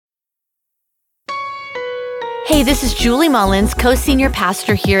Hey, this is Julie Mullins, co-senior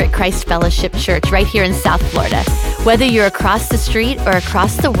pastor here at Christ Fellowship Church right here in South Florida. Whether you're across the street or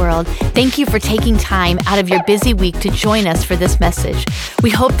across the world, thank you for taking time out of your busy week to join us for this message. We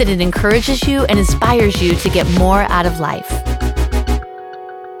hope that it encourages you and inspires you to get more out of life.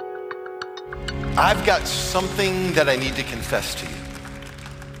 I've got something that I need to confess to you.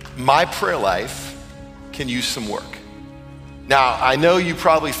 My prayer life can use some work. Now, I know you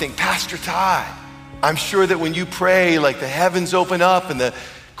probably think, Pastor Ty, I'm sure that when you pray, like the heavens open up and the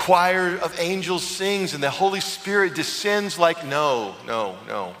choir of angels sings and the Holy Spirit descends like, no,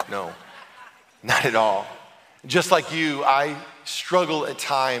 not at all. Just like you, I struggle at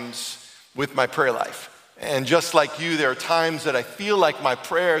times with my prayer life. And just like you, there are times that I feel like my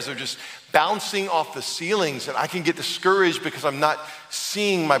prayers are just bouncing off the ceilings and I can get discouraged because I'm not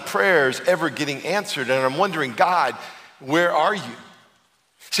seeing my prayers ever getting answered. And I'm wondering, God, where are you?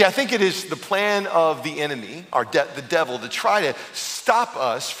 See, I think it is the plan of the enemy, the devil, to try to stop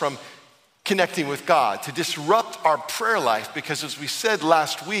us from connecting with God, to disrupt our prayer life, because as we said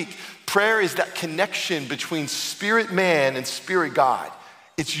last week, prayer is that connection between spirit man and spirit God.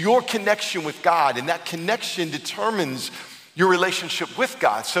 It's your connection with God, and that connection determines your relationship with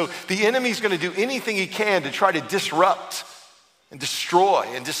God. So the enemy's gonna do anything he can to try to disrupt and destroy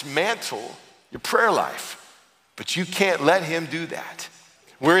and dismantle your prayer life, but you can't let him do that.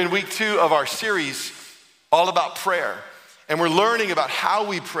 We're in week 2 of our series all about prayer, and we're learning about how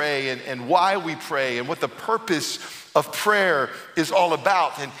we pray and why we pray and what the purpose of prayer is all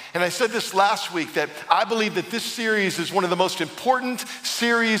about. And I said this last week, that I believe that this series is one of the most important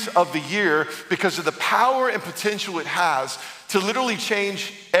series of the year because of the power and potential it has to literally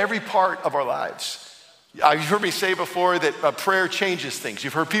change every part of our lives. You've heard me say before that prayer changes things.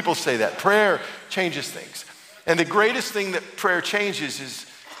 You've heard people say that. Prayer changes things. And the greatest thing that prayer changes is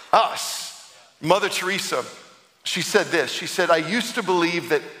us. Mother Teresa, she said this. She said, I used to believe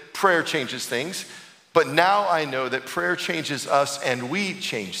that prayer changes things, but now I know that prayer changes us and we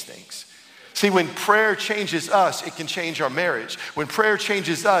change things. See, when prayer changes us, it can change our marriage. When prayer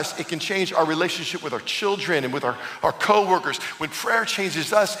changes us, it can change our relationship with our children and with our coworkers. When prayer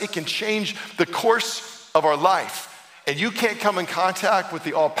changes us, it can change the course of our life. And you can't come in contact with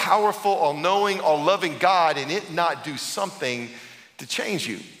the all-powerful, all-knowing, all-loving God and it not do something to change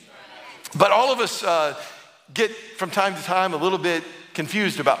you. But all of us get, from time to time, a little bit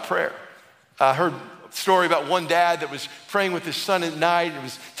confused about prayer. I heard a story about one dad that was praying with his son at night. It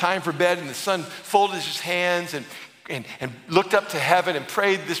was time for bed, and the son folded his hands and looked up to heaven and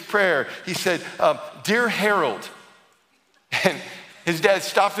prayed this prayer. He said, Dear Harold. And his dad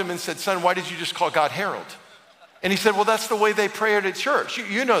stopped him and said, son, why did you just call God Harold? And he said, well, that's the way they pray it at church.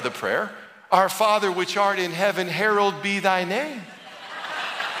 You know the prayer. Our Father which art in heaven, hallowed be thy name.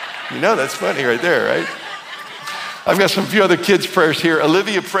 You know that's funny right there, right? I've got some few other kids' prayers here.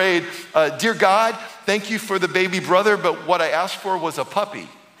 Olivia prayed, Dear God, thank you for the baby brother, but what I asked for was a puppy.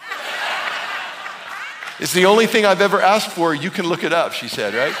 It's the only thing I've ever asked for. You can look it up, she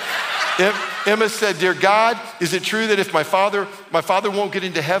said, right? Emma said, Dear God, is it true that if my father won't get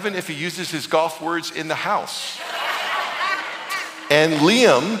into heaven if he uses his golf words in the house? And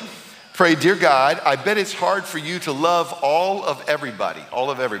Liam prayed, Dear God, I bet it's hard for you to love all of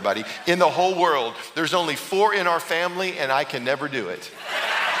everybody in the whole world. There's only 4 in our family and I can never do it.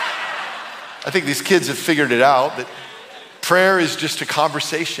 I think these kids have figured it out, that prayer is just a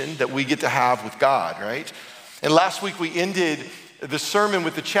conversation that we get to have with God, right? And last week we ended the sermon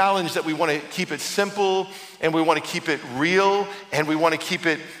with the challenge that we want to keep it simple and we want to keep it real and we want to keep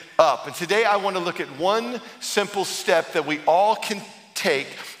it up. And today I want to look at one simple step that we all can take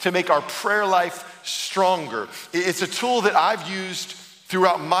to make our prayer life stronger. It's a tool that I've used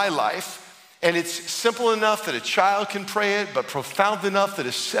throughout my life, and it's simple enough that a child can pray it, but profound enough that a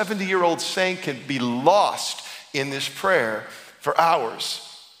 70-year-old saint can be lost in this prayer for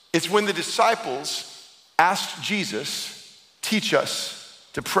hours. It's when the disciples asked Jesus, teach us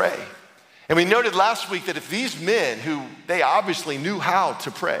to pray. And we noted last week that if these men, who they obviously knew how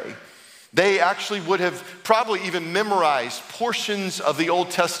to pray, they actually would have probably even memorized portions of the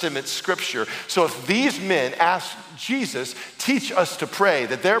Old Testament scripture. So if these men asked Jesus, teach us to pray,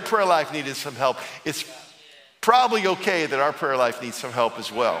 that their prayer life needed some help, it's probably okay that our prayer life needs some help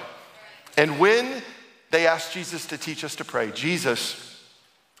as well. And when they asked Jesus to teach us to pray, Jesus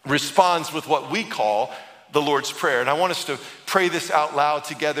responds with what we call the Lord's Prayer. And I want us to pray this out loud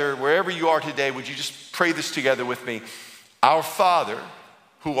together. Wherever you are today, would you just pray this together with me? Our Father,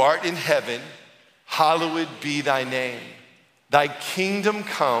 who art in heaven, hallowed be thy name. Thy kingdom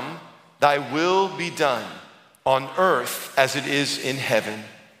come, thy will be done on earth as it is in heaven.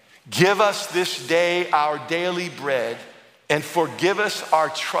 Give us this day our daily bread, and forgive us our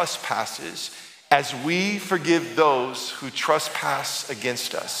trespasses as we forgive those who trespass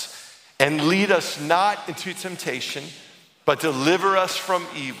against us. And lead us not into temptation, but deliver us from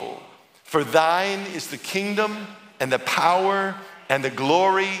evil. For thine is the kingdom and the power and the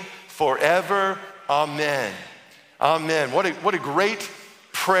glory forever. Amen. Amen. What a great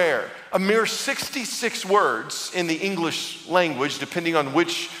prayer. A mere 66 words in the English language, depending on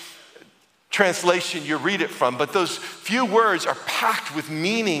which translation you read it from, but those few words are packed with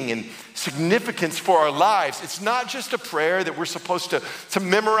meaning and significance for our lives. It's not just a prayer that we're supposed to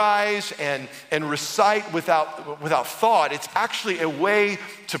memorize and recite without thought. It's actually a way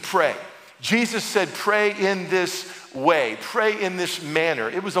to pray. Jesus said, pray in this way, pray in this manner.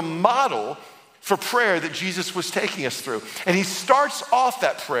 It was a model for prayer that Jesus was taking us through. And he starts off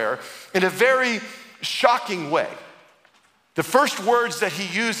that prayer in a very shocking way. The first words that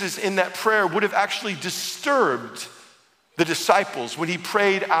he uses in that prayer would have actually disturbed the disciples when he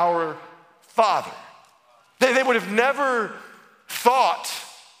prayed, our Father. They would have never thought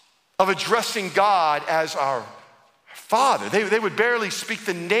of addressing God as our Father. They would barely speak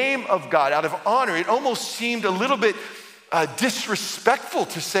the name of God out of honor. It almost seemed a little bit disrespectful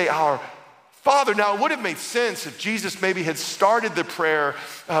to say our Father. Now, it would have made sense if Jesus maybe had started the prayer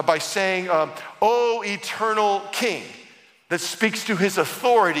by saying, O eternal King, that speaks to his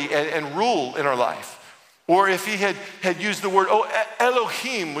authority and rule in our life. Or if he had used the word, oh,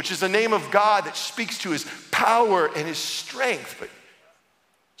 Elohim, which is the name of God that speaks to his power and his strength. But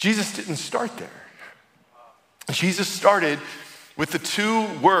Jesus didn't start there. Jesus started with the two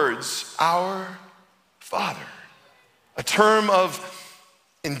words, our Father, a term of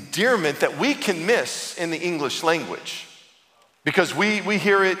endearment that we can miss in the English language because we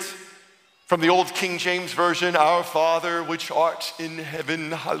hear it from the old King James Version, our Father which art in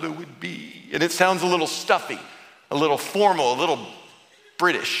heaven, hallowed be. And it sounds a little stuffy, a little formal, a little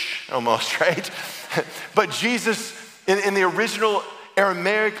British almost, right? But Jesus, in the original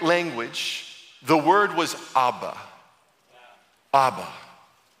Aramaic language, the word was Abba. Abba.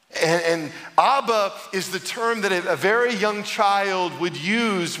 And Abba is the term that a very young child would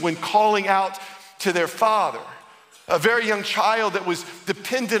use when calling out to their father. A very young child that was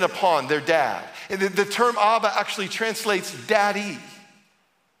dependent upon their dad. And the term Abba actually translates daddy.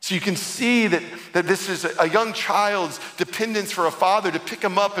 So you can see that this is a young child's dependence for a father to pick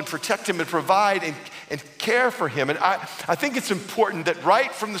him up and protect him and provide and care for him. And I think it's important that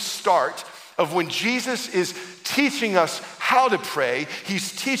right from the start of when Jesus is teaching us how to pray,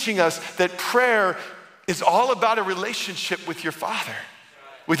 he's teaching us that prayer is all about a relationship with your father,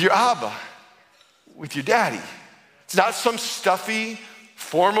 with your Abba, with your daddy. It's not some stuffy,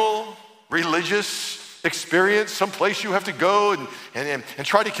 formal, religious experience, some place you have to go and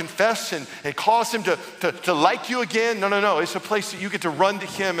try to confess and cause him to like you again. No. It's a place that you get to run to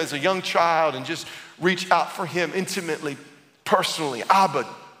him as a young child and just reach out for him intimately, personally. Abba,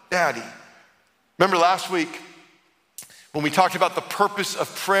 Daddy. Remember last week when we talked about the purpose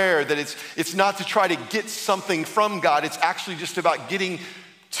of prayer, that it's not to try to get something from God. It's actually just about getting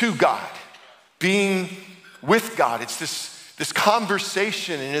to God, being with God. It's this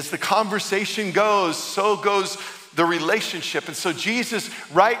conversation, and as the conversation goes, so goes the relationship. And so Jesus,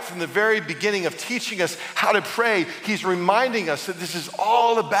 right from the very beginning of teaching us how to pray, he's reminding us that this is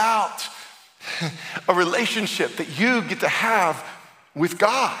all about a relationship that you get to have with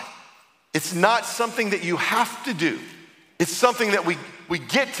God. It's not something that you have to do. It's something that we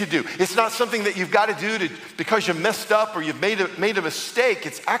get to do. It's not something that you've got to do because you messed up or you've made a mistake.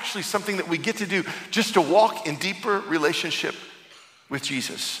 It's actually something that we get to do just to walk in deeper relationship with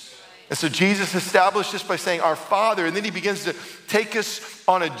Jesus. And so Jesus established this by saying, our Father, and then he begins to take us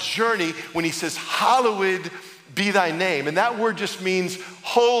on a journey when he says, hallowed be thy name. And that word just means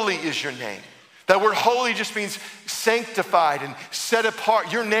holy is your name. That word holy just means sanctified and set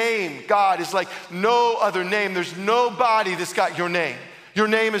apart. Your name, God, is like no other name. There's nobody that's got your name. Your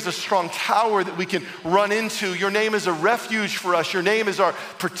name is a strong tower that we can run into. Your name is a refuge for us. Your name is our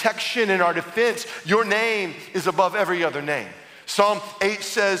protection and our defense. Your name is above every other name. Psalm 8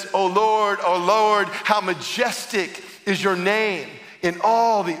 says, O Lord, how majestic is your name in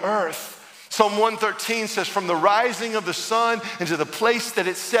all the earth. Psalm 113 says, from the rising of the sun into the place that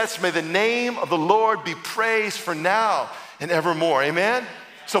it sets, may the name of the Lord be praised for now and evermore. Amen?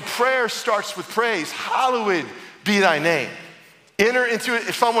 So prayer starts with praise. Hallowed be thy name. Enter into it.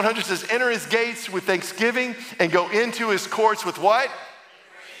 Psalm 100 says, enter his gates with thanksgiving and go into his courts with what?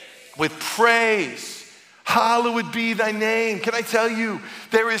 Praise. With praise. Hallowed be thy name. Can I tell you,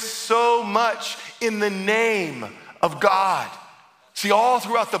 there is so much in the name of God. See, all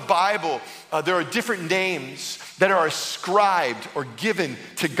throughout the Bible, there are different names that are ascribed or given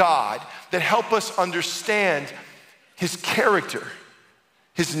to God that help us understand his character,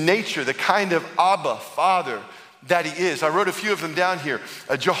 his nature, the kind of Abba, Father that he is. I wrote a few of them down here.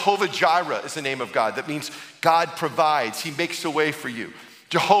 Jehovah Jireh is the name of God. That means God provides. He makes a way for you.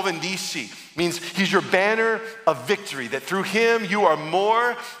 Jehovah Nisi means he's your banner of victory, that through him you are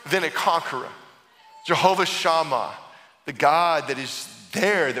more than a conqueror. Jehovah Shammah, the God that is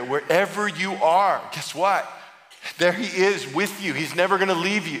there, that wherever you are, guess what? There he is with you. He's never gonna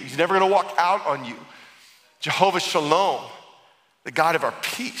leave you. He's never gonna walk out on you. Jehovah Shalom, the God of our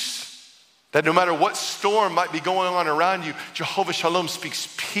peace, that no matter what storm might be going on around you, Jehovah Shalom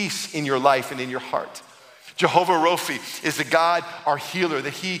speaks peace in your life and in your heart. Jehovah Rophi is the God, our healer,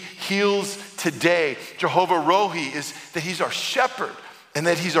 that he heals today. Jehovah Rohi is that he's our shepherd and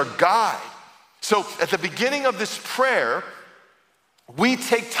that he's our guide. So at the beginning of this prayer, we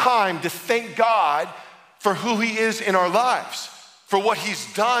take time to thank God for who he is in our lives, for what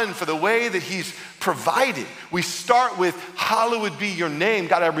he's done, for the way that he's provided. We start with, hallowed be your name.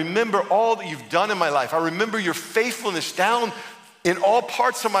 God, I remember all that you've done in my life. I remember your faithfulness down in all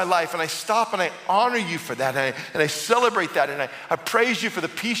parts of my life, and I stop and I honor you for that, and I celebrate that, and I praise you for the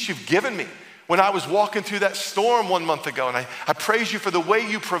peace you've given me. When I was walking through that storm 1 month ago, and I praise you for the way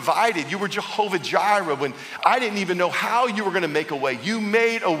you provided. You were Jehovah Jireh when I didn't even know how you were gonna make a way. You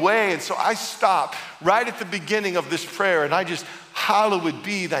made a way, and so I stopped right at the beginning of this prayer, and I just, hallowed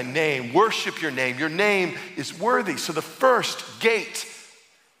be thy name, worship your name. Your name is worthy. So the first gate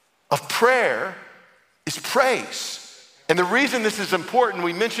of prayer is praise. And the reason this is important,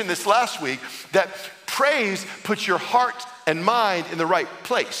 we mentioned this last week, that praise puts your heart and mind in the right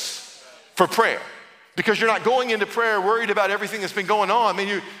place for prayer. Because you're not going into prayer worried about everything that's been going on. I mean,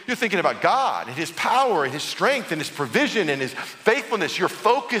 you're thinking about God and his power and his strength and his provision and his faithfulness. You're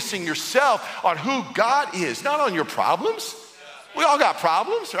focusing yourself on who God is, not on your problems. We all got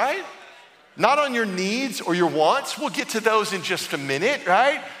problems, right? Not on your needs or your wants. We'll get to those in just a minute,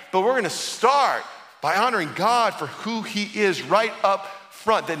 right? But we're gonna start by honoring God for who he is right up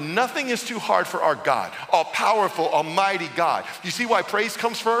front, that nothing is too hard for our God, all-powerful, almighty God. You see why praise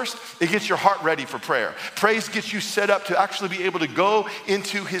comes first? It gets your heart ready for prayer. Praise gets you set up to actually be able to go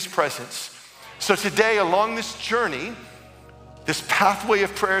into his presence. So today, along this journey, this pathway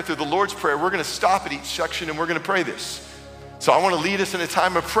of prayer through the Lord's Prayer, we're gonna stop at each section and we're gonna pray this. So I wanna lead us in a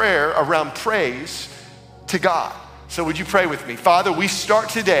time of prayer around praise to God. So would you pray with me? Father, we start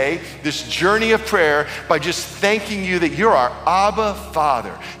today this journey of prayer by just thanking you that you're our Abba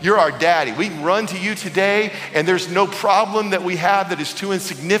Father. You're our daddy. We can run to you today and there's no problem that we have that is too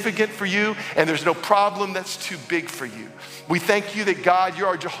insignificant for you, and there's no problem that's too big for you. We thank you that God, you're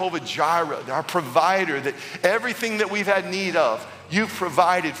our Jehovah Jireh, our provider, that everything that we've had need of, you've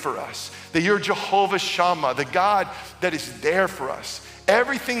provided for us. That you're Jehovah Shammah, the God that is there for us.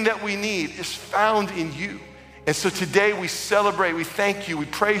 Everything that we need is found in you. And so today we celebrate, we thank you, we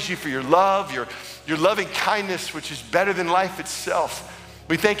praise you for your love, your loving kindness, which is better than life itself.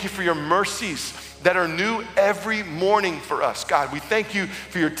 We thank you for your mercies that are new every morning for us, God. We thank you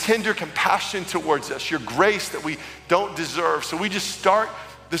for your tender compassion towards us, your grace that we don't deserve. So we just start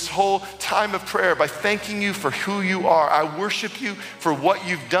this whole time of prayer by thanking you for who you are. I worship you for what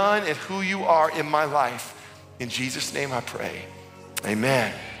you've done and who you are in my life. In Jesus' name I pray,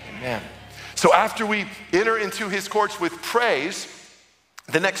 amen, amen. So after we enter into his courts with praise,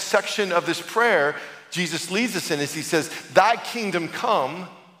 the next section of this prayer, Jesus leads us in as he says, thy kingdom come,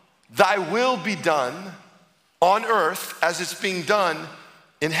 thy will be done on earth as it's being done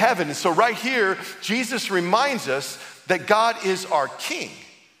in heaven. And so right here, Jesus reminds us that God is our king,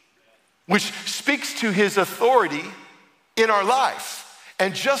 which speaks to his authority in our life.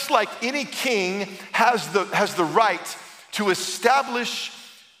 And just like any king has the right to establish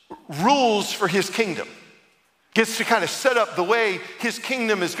rules for his kingdom, gets to kind of set up the way his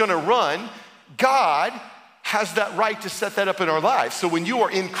kingdom is gonna run, God has that right to set that up in our lives. So when you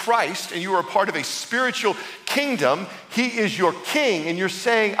are in Christ and you are a part of a spiritual kingdom, he is your king, and you're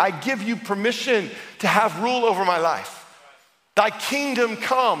saying, I give you permission to have rule over my life. Thy kingdom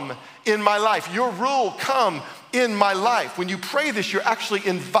come in my life. Your rule come in my life. When you pray this, you're actually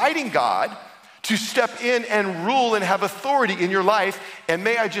inviting God to step in and rule and have authority in your life. And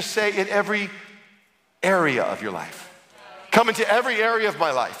may I just say, in every area of your life. Come into every area of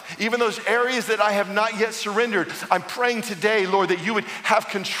my life. Even those areas that I have not yet surrendered, I'm praying today, Lord, that you would have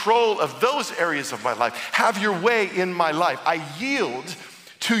control of those areas of my life. Have your way in my life. I yield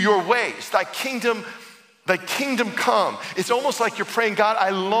to your ways. Thy kingdom come. It's almost like you're praying, God,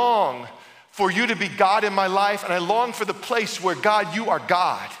 I long for you to be God in my life, and I long for the place where, God, you are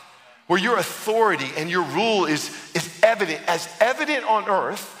God, where your authority and your rule is evident on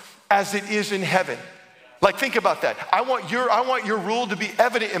earth as it is in heaven. Like, think about that. I want your rule to be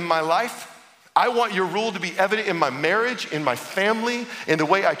evident in my life. I want your rule to be evident in my marriage, in my family, in the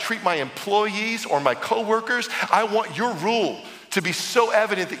way I treat my employees or my coworkers. I want your rule to be so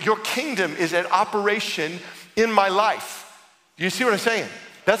evident that your kingdom is in operation in my life. Do you see what I'm saying?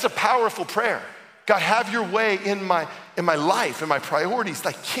 That's a powerful prayer. God, have your way in my life, in my priorities.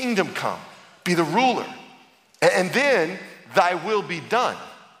 Thy kingdom come, be the ruler. And then thy will be done.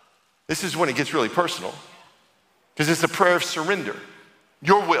 This is when it gets really personal, because it's a prayer of surrender.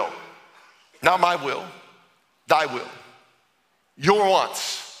 Your will, not my will, thy will. Your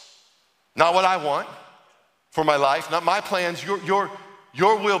wants, not what I want for my life, not my plans. Your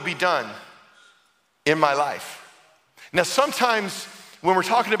will be done in my life. Now, sometimes when we're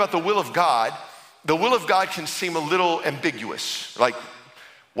talking about the will of God can seem a little ambiguous. Like,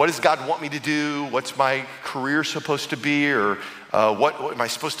 what does God want me to do? What's my career supposed to be? Or who am I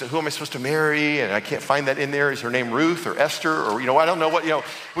supposed to marry? And I can't find that in there. Is her name Ruth or Esther? Or, I don't know what,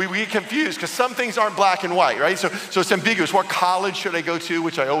 we get confused because some things aren't black and white, right? So it's ambiguous. What college should I go to?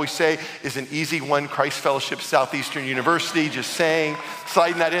 Which I always say is an easy one, Christ Fellowship Southeastern University, just saying,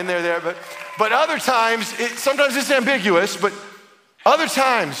 sliding that in there. But other times, sometimes it's ambiguous, but other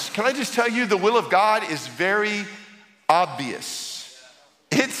times, can I just tell you, the will of God is very obvious.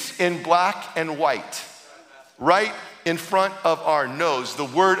 It's in black and white, right in front of our nose. The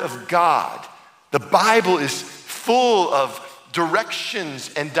Word of God. The Bible is full of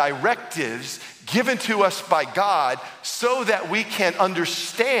directions and directives given to us by God so that we can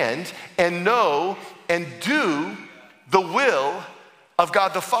understand and know and do the will of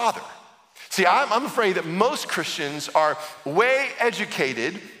God the Father. See, I'm afraid that most Christians are way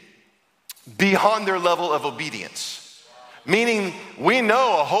educated beyond their level of obedience. Meaning we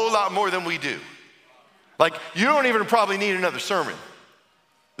know a whole lot more than we do. Like, you don't even probably need another sermon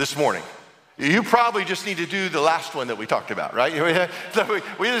this morning. You probably just need to do the last one that we talked about, right? So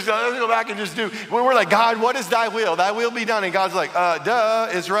we just let's go back and just do. We're like, God, what is thy will? Thy will be done. And God's like, duh,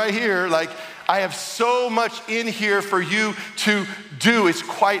 it's right here. Like, I have so much in here for you to do. It's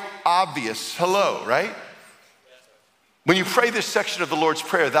quite obvious. Hello, right? When you pray this section of the Lord's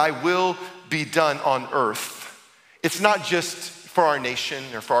Prayer, thy will be done on earth, it's not just for our nation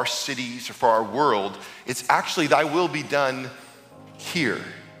or for our cities or for our world. It's actually thy will be done here.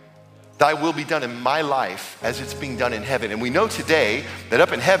 Thy will be done in my life as it's being done in heaven. And we know today that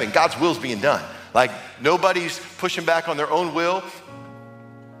up in heaven, God's will is being done. Like, nobody's pushing back on their own will.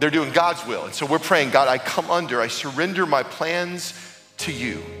 They're doing God's will. And so we're praying, God, I surrender my plans to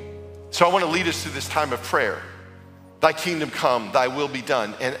you. So I want to lead us through this time of prayer. Thy kingdom come, thy will be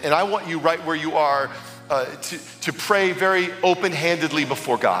done. And I want you right where you are to pray very open-handedly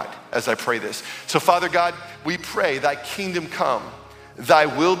before God as I pray this. So Father God, we pray thy kingdom come, thy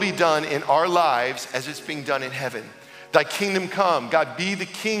will be done in our lives as it's being done in heaven. Thy kingdom come, God, be the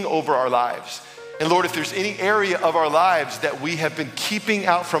king over our lives. And Lord, if there's any area of our lives that we have been keeping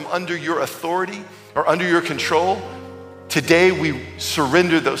out from under your authority or under your control, today we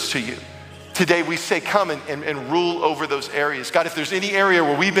surrender those to you. Today we say, come and rule over those areas. God, if there's any area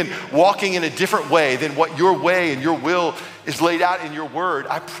where we've been walking in a different way than what your way and your will is laid out in your word,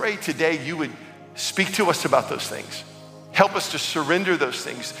 I pray today you would speak to us about those things. Help us to surrender those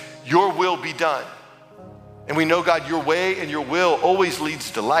things. Your will be done. And we know, God, your way and your will always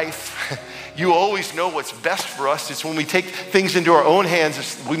leads to life. You always know what's best for us. It's when we take things into our own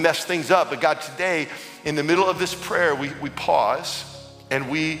hands, we mess things up. But God, today, in the middle of this prayer, we pause and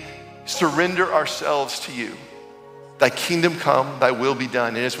we surrender ourselves to you. Thy kingdom come, thy will be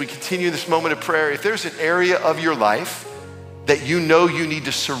done. And as we continue this moment of prayer, if there's an area of your life that you know you need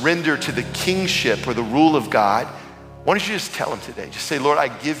to surrender to the kingship or the rule of God, why don't you just tell him today? Just say, Lord,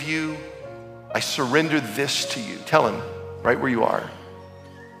 I surrender this to you. Tell him right where you are.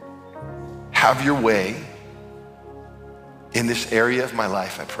 Have your way in this area of my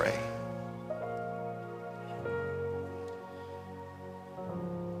life, I pray.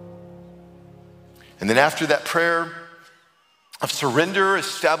 And then after that prayer of surrender,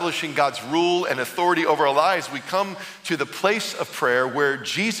 establishing God's rule and authority over our lives, we come to the place of prayer where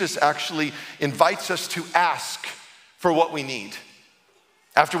Jesus actually invites us to ask for what we need.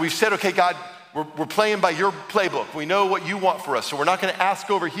 After we've said, okay, God, we're playing by your playbook. We know what you want for us. So we're not going to ask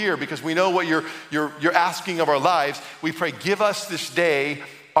over here because we know what you're asking of our lives. We pray, give us this day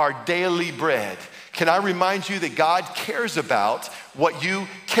our daily bread. can I remind you that God cares about what you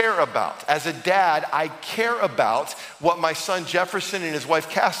care about? As a dad, I care about what my son Jefferson and his wife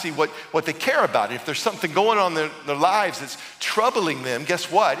Cassie, what they care about. If there's something going on in their lives that's troubling them,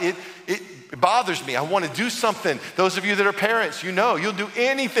 guess what? It bothers me. I want to do something. Those of you that are parents, you know, you'll do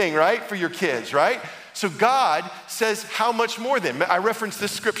anything, right, for your kids, right? So God says, how much more then? I referenced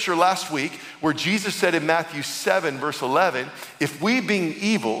this scripture last week where Jesus said in Matthew 7, verse 11, if we being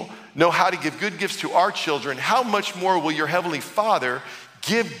evil know how to give good gifts to our children, how much more will your heavenly Father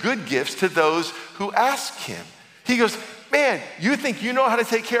give good gifts to those who ask him? He goes, man, you think you know how to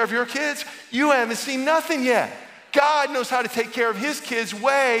take care of your kids? You haven't seen nothing yet. God knows how to take care of his kids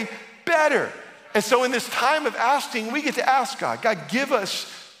way better. And so in this time of asking, we get to ask God, God, give us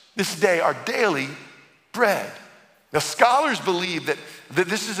this day our daily bread. Now, scholars believe that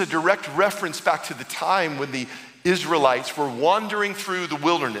this is a direct reference back to the time when the Israelites were wandering through the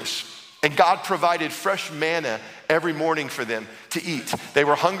wilderness and God provided fresh manna every morning for them to eat. They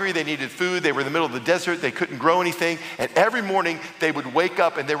were hungry, they needed food, they were in the middle of the desert, they couldn't grow anything, and every morning they would wake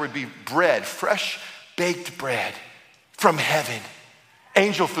up and there would be bread, fresh baked bread from heaven.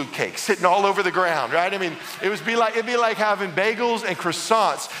 Angel food cake sitting all over the ground, right? I mean, it'd be like having bagels and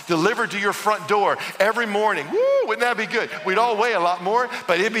croissants delivered to your front door every morning. Woo, wouldn't that be good? We'd all weigh a lot more,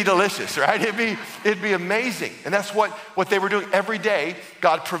 but it'd be delicious, right? It'd be amazing. And that's what they were doing every day.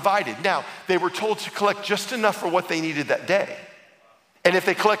 God provided. Now, they were told to collect just enough for what they needed that day. And if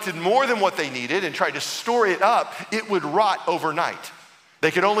they collected more than what they needed and tried to store it up, it would rot overnight. They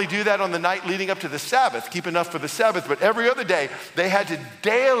could only do that on the night leading up to the Sabbath, keep enough for the Sabbath, but every other day, they had to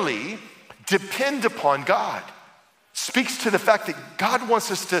daily depend upon God. Speaks to the fact that God wants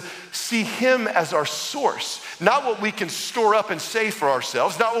us to see him as our source, not what we can store up and save for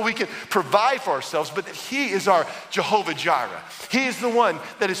ourselves, not what we can provide for ourselves, but that he is our Jehovah Jireh. He is the one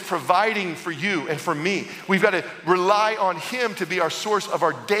that is providing for you and for me. We've got to rely on him to be our source of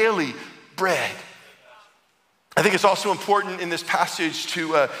our daily bread. I think it's also important in this passage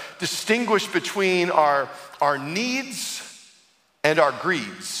to distinguish between our needs and our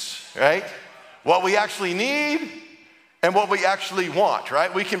greeds, right? What we actually need and what we actually want,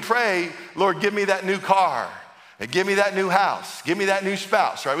 right? We can pray, Lord, give me that new car, give me that new house, give me that new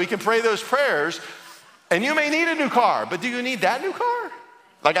spouse, right? We can pray those prayers, and you may need a new car, but do you need that new car?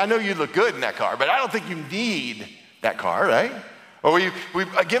 Like, I know you look good in that car, but I don't think you need that car, right? Or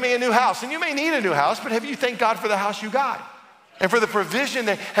give me a new house, and you may need a new house, but have you thanked God for the house you got? And for the provision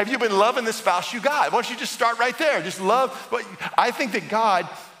that, have you been loving the spouse you got? Why don't you just start right there? Just love. I think that God,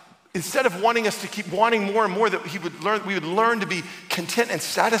 instead of wanting us to keep wanting more and more, that we would learn to be content and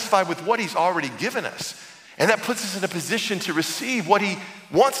satisfied with what he's already given us. And that puts us in a position to receive what he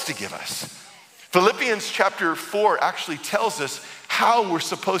wants to give us. Philippians chapter 4 actually tells us how we're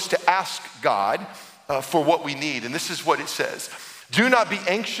supposed to ask God for what we need. And this is what it says. Do not be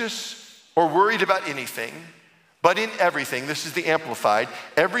anxious or worried about anything, but in everything, this is the Amplified,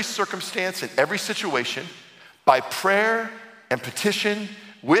 every circumstance and every situation, by prayer and petition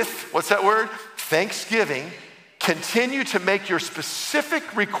with, what's that word? Thanksgiving, continue to make your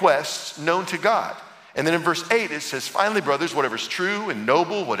specific requests known to God. And then in verse 8, it says, finally, brothers, whatever is true and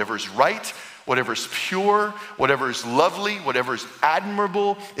noble, whatever is right, whatever is pure, whatever is lovely, whatever is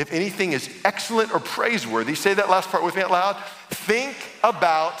admirable, if anything is excellent or praiseworthy, say that last part with me out loud, think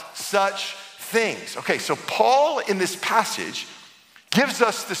about such things. Okay, so Paul in this passage gives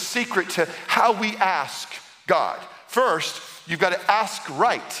us the secret to how we ask God. First, you've got to ask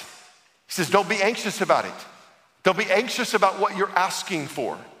right. He says, don't be anxious about it. Don't be anxious about what you're asking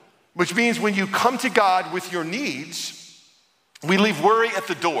for, which means when you come to God with your needs, we leave worry at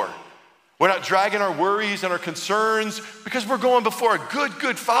the door. We're not dragging our worries and our concerns because we're going before a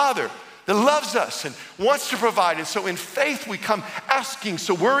good Father that loves us and wants to provide. And so in faith, we come asking.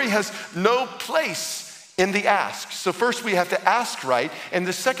 So worry has no place in the ask. So first we have to ask right. And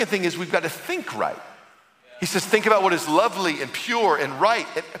the second thing is we've got to think right. He says, think about what is lovely and pure and right.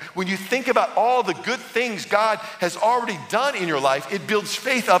 And when you think about all the good things God has already done in your life, it builds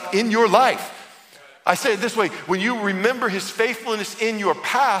faith up in your life. I say it this way, when you remember his faithfulness in your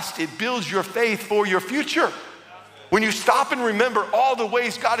past, it builds your faith for your future. When you stop and remember all the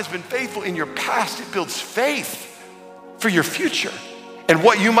ways God has been faithful in your past, it builds faith for your future and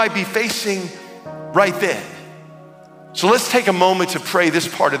what you might be facing right then. So let's take a moment to pray this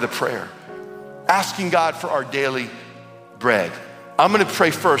part of the prayer, asking God for our daily bread. I'm gonna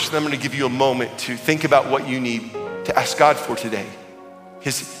pray first, and I'm gonna give you a moment to think about what you need to ask God for today.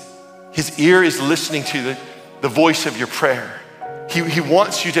 His ear is listening to the voice of your prayer. He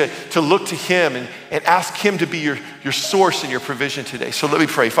wants you to look to him and ask him to be your source and your provision today. So let me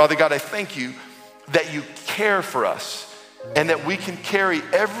pray. Father God, I thank you that you care for us and that we can carry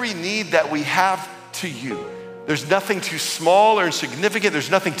every need that we have to you. There's nothing too small or insignificant.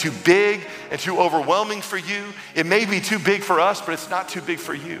 There's nothing too big and too overwhelming for you. It may be too big for us, but it's not too big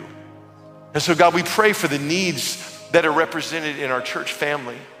for you. And so, God, we pray for the needs that are represented in our church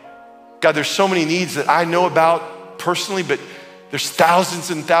family. God, there's so many needs that I know about personally, but there's thousands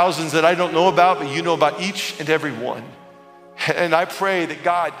and thousands that I don't know about, but you know about each and every one. And I pray that,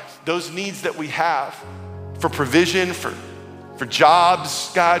 God, those needs that we have for provision, for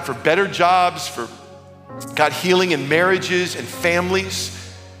jobs, God, for better jobs, for, God, healing in marriages and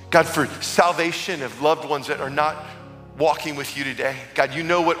families, God, for salvation of loved ones that are not walking with you today. God, you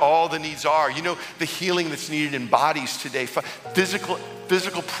know what all the needs are. You know the healing that's needed in bodies today,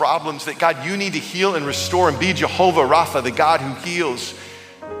 physical problems that, God, you need to heal and restore and be Jehovah Rapha, the God who heals.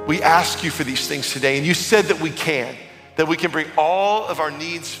 We ask you for these things today, and you said that we can bring all of our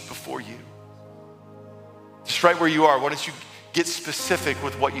needs before you. Just right where you are, why don't you get specific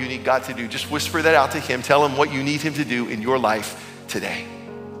with what you need God to do? Just whisper that out to him. Tell him what you need him to do in your life today.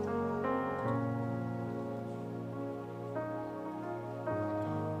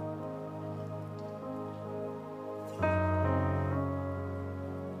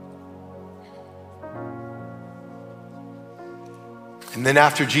 And then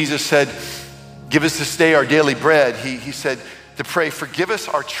after Jesus said, give us this day our daily bread, he said to pray, forgive us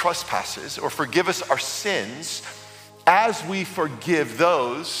our trespasses, or forgive us our sins as we forgive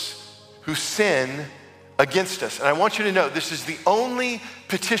those who sin against us. And I want you to know this is the only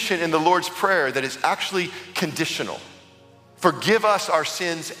petition in the Lord's Prayer that is actually conditional. Forgive us our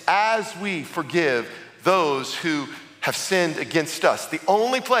sins as we forgive those who have sinned against us. The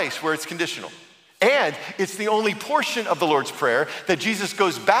only place where it's conditional. And it's the only portion of the Lord's Prayer that Jesus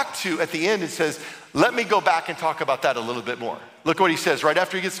goes back to at the end and says, let me go back and talk about that a little bit more. Look what he says right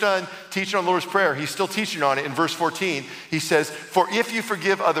after he gets done teaching on the Lord's Prayer. He's still teaching on it in verse 14. He says, for if you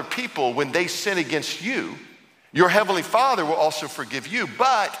forgive other people when they sin against you, your heavenly Father will also forgive you.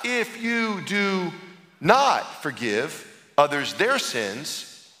 But if you do not forgive others their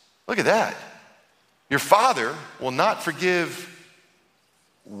sins, look at that. Your Father will not forgive.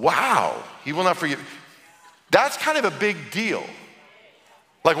 Wow, he will not forgive. That's kind of a big deal.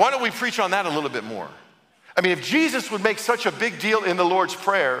 Like, why don't we preach on that a little bit more? I mean, if Jesus would make such a big deal in the Lord's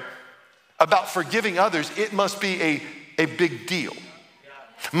Prayer about forgiving others, it must be a big deal.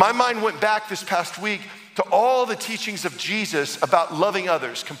 My mind went back this past week to all the teachings of Jesus about loving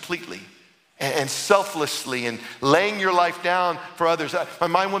others completely and selflessly and laying your life down for others. My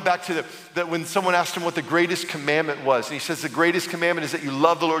mind went back to that when someone asked him what the greatest commandment was. And he says the greatest commandment is that you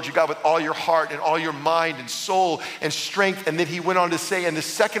love the Lord your God with all your heart and all your mind and soul and strength. And then he went on to say, and the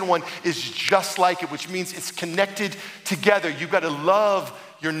second one is just like it, which means it's connected together. You've got to love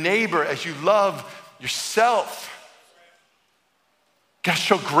your neighbor as you love yourself. You got to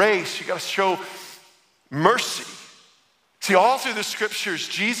show grace. You got to show mercy. See, all through the scriptures,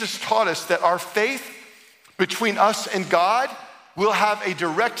 Jesus taught us that our faith between us and God will have a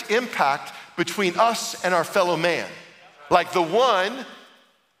direct impact between us and our fellow man. Like the one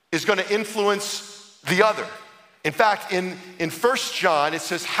is going to influence the other. In fact, in 1 John, it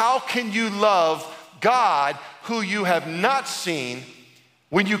says, how can you love God who you have not seen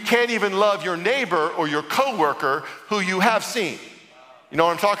when you can't even love your neighbor or your coworker who you have seen? You know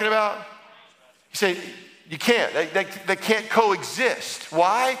what I'm talking about? You say, you can't. They can't coexist.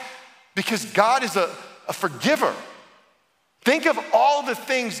 Why? Because God is a forgiver. Think of all the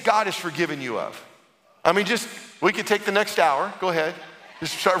things God has forgiven you of. I mean, we could take the next hour. Go ahead.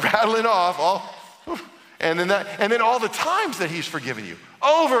 Just start rattling off all, and then all the times that he's forgiven you.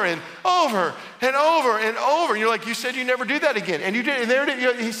 Over and over and over and over. You're like, you said you never do that again. And you did, and there it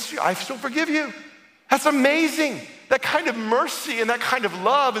is. I still forgive you. That's amazing. That kind of mercy and that kind of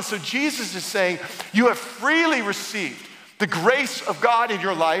love. And so Jesus is saying, you have freely received the grace of God in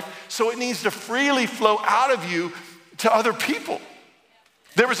your life, so it needs to freely flow out of you to other people.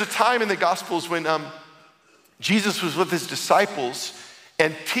 There was a time in the Gospels when Jesus was with his disciples,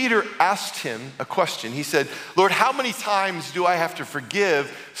 and Peter asked him a question. He said, Lord, how many times do I have to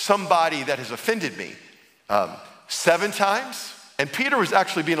forgive somebody that has offended me? 7 times? And Peter was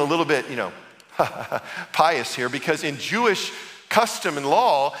actually being a little bit, pious here, because in Jewish custom and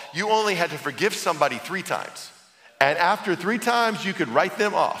law, you only had to forgive somebody 3 times. And after 3 times, you could write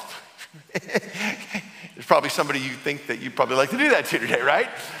them off. There's probably somebody you think that you'd probably like to do that to today, right?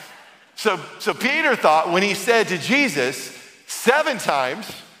 So Peter thought when he said to Jesus, 7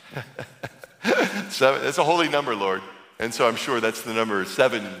 times, that's a holy number, Lord. And so I'm sure that's the number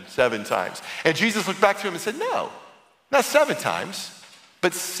 7 times. And Jesus looked back to him and said, no, not 7 times.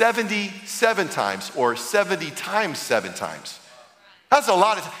 but 77 times, or 70 times 7 times. That's a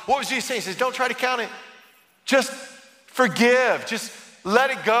lot of time. What was Jesus saying? He says, don't try to count it. Just forgive. Just let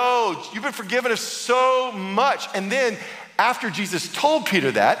it go. You've been forgiven of so much. And then after Jesus told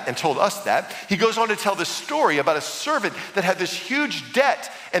Peter that and told us that, he goes on to tell this story about a servant that had this huge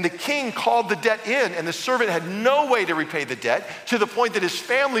debt, and the king called the debt in, and the servant had no way to repay the debt, to the point that his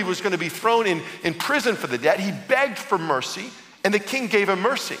family was going to be thrown in prison for the debt. He begged for mercy, and the king gave him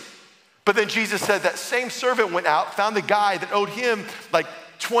mercy. But then Jesus said that same servant went out, found the guy that owed him like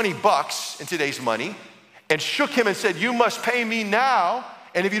 $20 in today's money, and shook him and said, you must pay me now,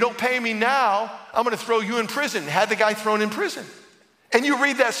 and if you don't pay me now, I'm gonna throw you in prison. Had the guy thrown in prison. And you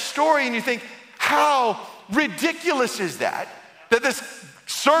read that story and you think, how ridiculous is that? That this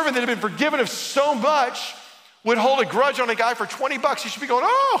servant that had been forgiven of so much would hold a grudge on a guy for $20. He should be going,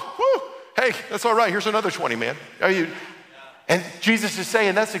 oh, whew, hey, that's all right, here's another 20, man. And Jesus is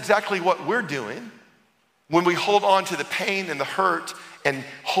saying that's exactly what we're doing when we hold on to the pain and the hurt and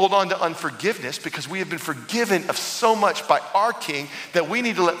hold on to unforgiveness, because we have been forgiven of so much by our King that we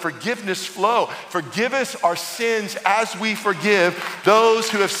need to let forgiveness flow. Forgive us our sins as we forgive those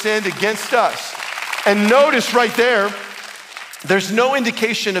who have sinned against us. And notice right there, there's no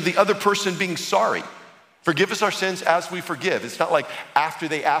indication of the other person being sorry. Forgive us our sins as we forgive. It's not like after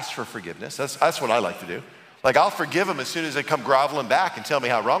they ask for forgiveness. That's what I like to do. Like, I'll forgive them as soon as they come groveling back and tell me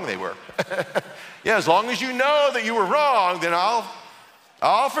how wrong they were. Yeah, as long as you know that you were wrong, then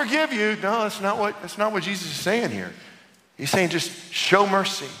I'll forgive you. No, that's not what Jesus is saying here. He's saying just show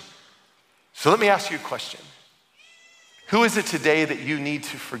mercy. So let me ask you a question. Who is it today that you need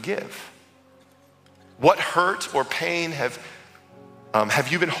to forgive? What hurt or pain have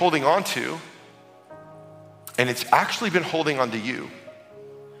you been holding on to? And it's actually been holding on to you.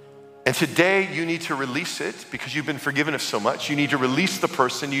 And today you need to release it because you've been forgiven of so much. You need to release the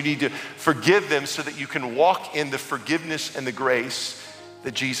person. You need to forgive them so that you can walk in the forgiveness and the grace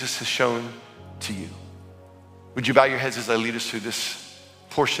that Jesus has shown to you. Would you bow your heads as I lead us through this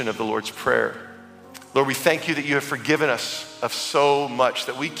portion of the Lord's Prayer? Lord, we thank you that you have forgiven us of so much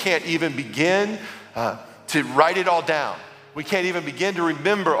that we can't even begin to write it all down. We can't even begin to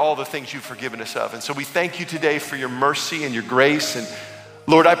remember all the things you've forgiven us of. And so we thank you today for your mercy and your grace. And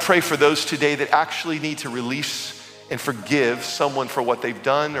Lord, I pray for those today that actually need to release and forgive someone for what they've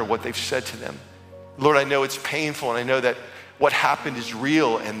done or what they've said to them. Lord, I know it's painful, and I know that what happened is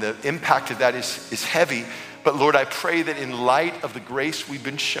real and the impact of that is heavy. But Lord, I pray that in light of the grace we've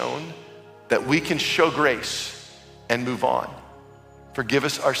been shown, that we can show grace and move on. Forgive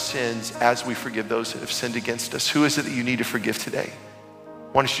us our sins as we forgive those that have sinned against us. Who is it that you need to forgive today?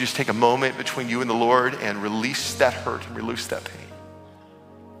 Why don't you just take a moment between you and the Lord and release that hurt and release that pain.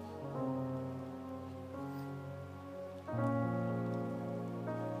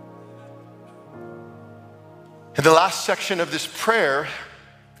 And the last section of this prayer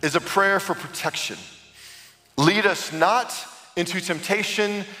is a prayer for protection. Lead us not into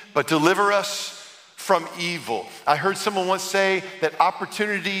temptation, but deliver us from evil. I heard someone once say that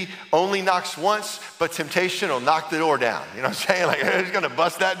opportunity only knocks once, but temptation will knock the door down. You know what I'm saying? Like, it's gonna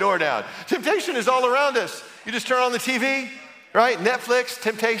bust that door down. Temptation is all around us. You just turn on the TV, right? Netflix,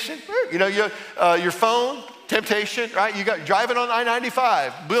 temptation. You know, your phone, temptation, right? You got driving on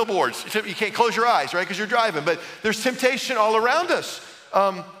I-95, billboards. You can't close your eyes, right? Because you're driving, but there's temptation all around us.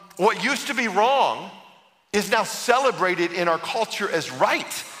 What used to be wrong is now celebrated in our culture as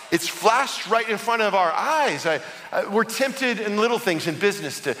right. It's flashed right in front of our eyes. We're tempted in little things in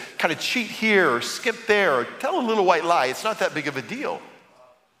business to kind of cheat here or skip there or tell a little white lie. It's not that big of a deal,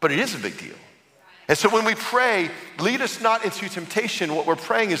 but it is a big deal. And so when we pray, lead us not into temptation, what we're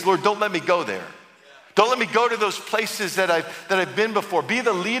praying is, Lord, don't let me go there. Don't let me go to those places that I've been before. Be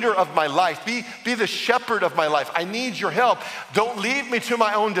the leader of my life. Be the shepherd of my life. I need your help. Don't leave me to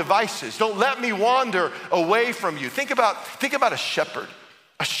my own devices. Don't let me wander away from you. Think about a shepherd.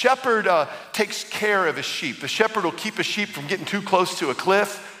 A shepherd takes care of his sheep. The shepherd will keep a sheep from getting too close to a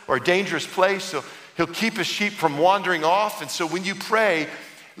cliff or a dangerous place. So he'll keep his sheep from wandering off. And so when you pray,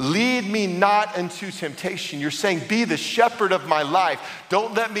 lead me not into temptation, you're saying, be the shepherd of my life.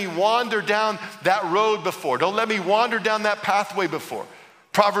 Don't let me wander down that road before. Don't let me wander down that pathway before.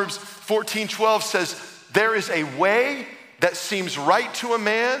 Proverbs 14:12 says, there is a way that seems right to a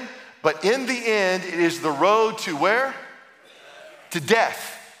man, but in the end, it is the road to where? To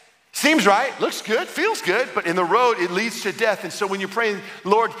death. Seems right, looks good, feels good, but in the road, it leads to death. And so when you're praying,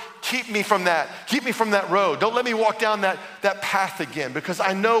 Lord, keep me from that road. Don't let me walk down that path again, because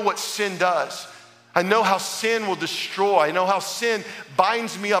I know what sin does. I know how sin will destroy. I know how sin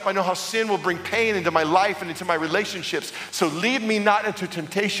binds me up. I know how sin will bring pain into my life and into my relationships. So lead me not into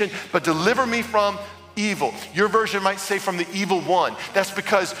temptation, but deliver me from evil. Your version might say from the evil one. That's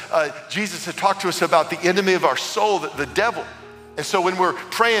because Jesus had talked to us about the enemy of our soul, the devil. And so when we're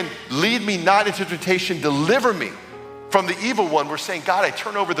praying, lead me not into temptation, deliver me from the evil one, we're saying, God, I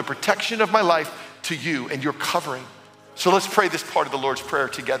turn over the protection of my life to you and your covering. So let's pray this part of the Lord's Prayer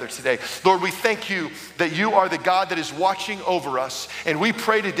together today. Lord, we thank you that you are the God that is watching over us. And we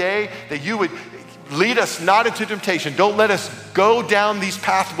pray today that you would lead us not into temptation. Don't let us go down these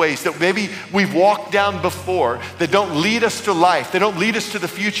pathways that maybe we've walked down before, that don't lead us to life, that don't lead us to the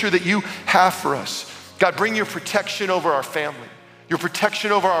future that you have for us. God, bring your protection over our family, your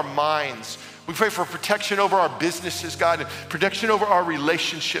protection over our minds. We pray for protection over our businesses, God, and protection over our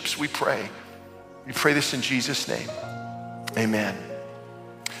relationships, we pray. We pray this in Jesus' name. Amen.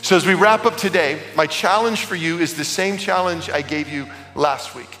 So as we wrap up today, my challenge for you is the same challenge I gave you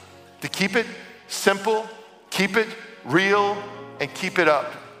last week. To keep it simple, keep it real, and keep it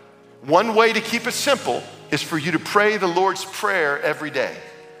up. One way to keep it simple is for you to pray the Lord's Prayer every day.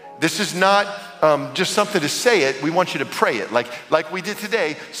 This is not just something to say it. We want you to pray it. Like we did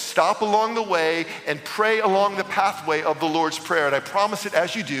today, stop along the way and pray along the pathway of the Lord's Prayer. And I promise that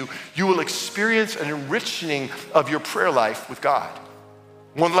as you do, you will experience an enriching of your prayer life with God.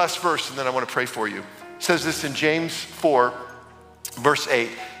 One last verse, and then I want to pray for you. It says this in James 4, verse 8.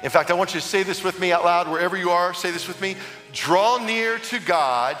 In fact, I want you to say this with me out loud, wherever you are, say this with me. Draw near to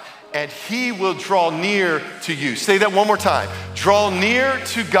God, and he will draw near to you. Say that one more time. Draw near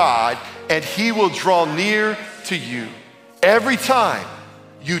to God, and he will draw near to you. Every time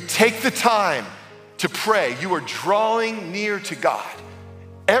you take the time to pray, you are drawing near to God.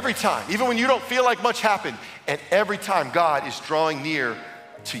 Every time, even when you don't feel like much happened, and every time God is drawing near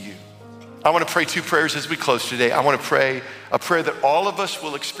to you. I want to pray two prayers as we close today. I want to pray a prayer that all of us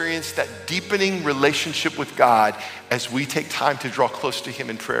will experience that deepening relationship with God as we take time to draw close to him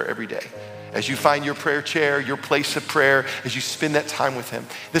in prayer every day. As you find your prayer chair, your place of prayer, as you spend that time with him.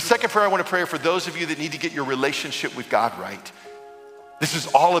 The second prayer I want to pray for those of you that need to get your relationship with God right. This is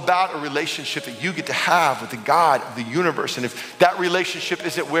all about a relationship that you get to have with the God of the universe. And if that relationship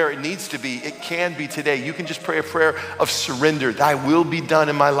isn't where it needs to be, it can be today. You can just pray a prayer of surrender. Thy will be done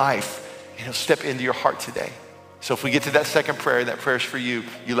in my life. And he'll step into your heart today. So if we get to that second prayer, that prayer's for you,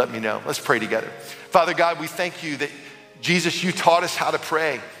 you let me know. Let's pray together. Father God, we thank you that, Jesus, you taught us how to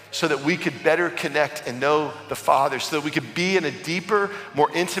pray so that we could better connect and know the Father, so that we could be in a deeper,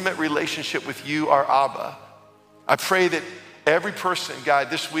 more intimate relationship with you, our Abba. I pray that every person, God,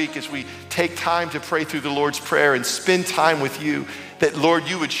 this week as we take time to pray through the Lord's Prayer and spend time with you, that, Lord,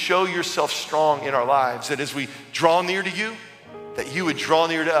 you would show yourself strong in our lives, that as we draw near to you, that you would draw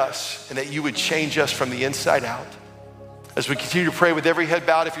near to us and that you would change us from the inside out. As we continue to pray with every head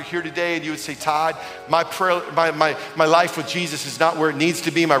bowed, if you're here today and you would say, Todd, my prayer, my life with Jesus is not where it needs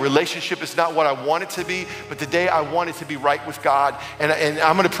to be. My relationship is not what I want it to be, but today I want it to be right with God. And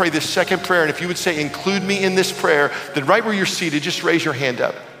I'm gonna pray this second prayer. And if you would say, include me in this prayer, then right where you're seated, just raise your hand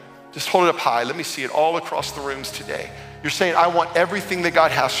up. Just hold it up high. Let me see it all across the rooms today. You're saying, I want everything that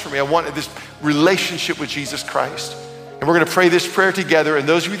God has for me. I want this relationship with Jesus Christ. And we're gonna pray this prayer together. And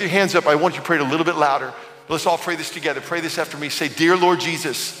those of you with your hands up, I want you to pray it a little bit louder. Let's all pray this together. Pray this after me. Say, Dear Lord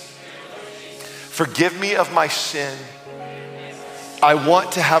Jesus, forgive me of my sin. I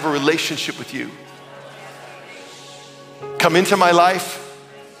want to have a relationship with you. Come into my life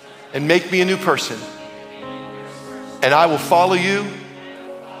and make me a new person. And I will follow you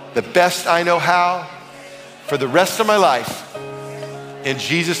the best I know how for the rest of my life. In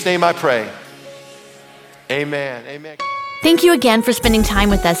Jesus' name I pray. Amen. Amen. Thank you again for spending time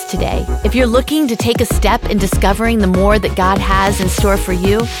with us today. If you're looking to take a step in discovering the more that God has in store for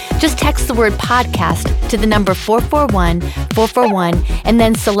you, just text the word podcast to the number 441-441 and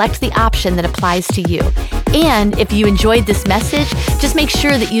then select the option that applies to you. And if you enjoyed this message, just make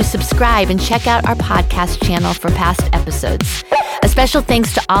sure that you subscribe and check out our podcast channel for past episodes. A special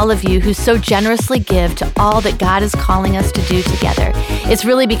thanks to all of you who so generously give to all that God is calling us to do together. It's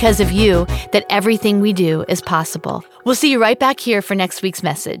really because of you that everything we do is possible. We'll see you right back here for next week's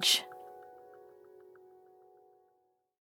message.